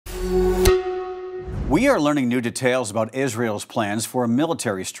We are learning new details about Israel's plans for a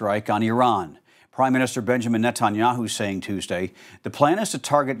military strike on Iran. Prime Minister Benjamin Netanyahu saying Tuesday the plan is to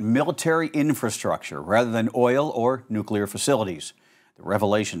target military infrastructure rather than oil or nuclear facilities. The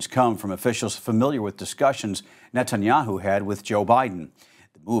revelations come from officials familiar with discussions Netanyahu had with Joe Biden.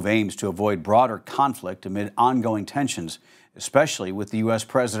 The move aims to avoid broader conflict amid ongoing tensions, especially with the U.S.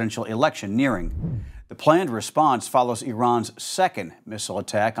 presidential election nearing. The planned response follows Iran's second missile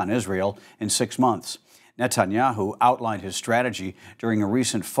attack on Israel in 6 months. Netanyahu outlined his strategy during a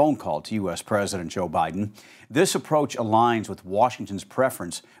recent phone call to U.S. President Joe Biden. This approach aligns with Washington's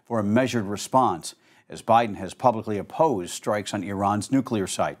preference for a measured response, as Biden has publicly opposed strikes on Iran's nuclear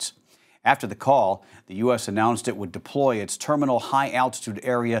sites. After the call, the U.S. announced it would deploy its Terminal High Altitude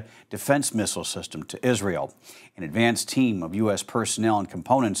Area Defense Missile System to Israel. An advanced team of U.S. personnel and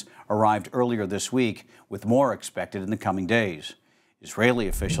components arrived earlier this week, with more expected in the coming days. Israeli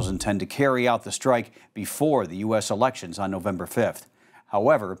officials intend to carry out the strike before the U.S. elections on November 5th.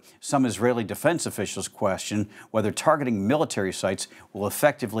 However, some Israeli defense officials question whether targeting military sites will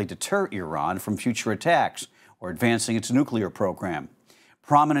effectively deter Iran from future attacks or advancing its nuclear program.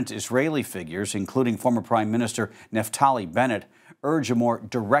 Prominent Israeli figures, including former Prime Minister Naftali Bennett, urge a more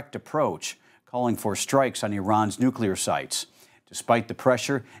direct approach, calling for strikes on Iran's nuclear sites. Despite the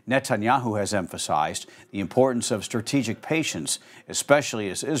pressure, Netanyahu has emphasized the importance of strategic patience, especially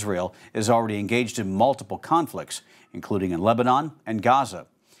as Israel is already engaged in multiple conflicts, including in Lebanon and Gaza.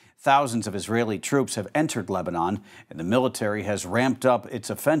 Thousands of Israeli troops have entered Lebanon, and the military has ramped up its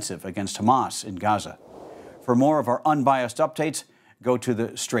offensive against Hamas in Gaza. For more of our unbiased updates, go to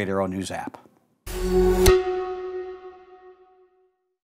the Straight Arrow News app.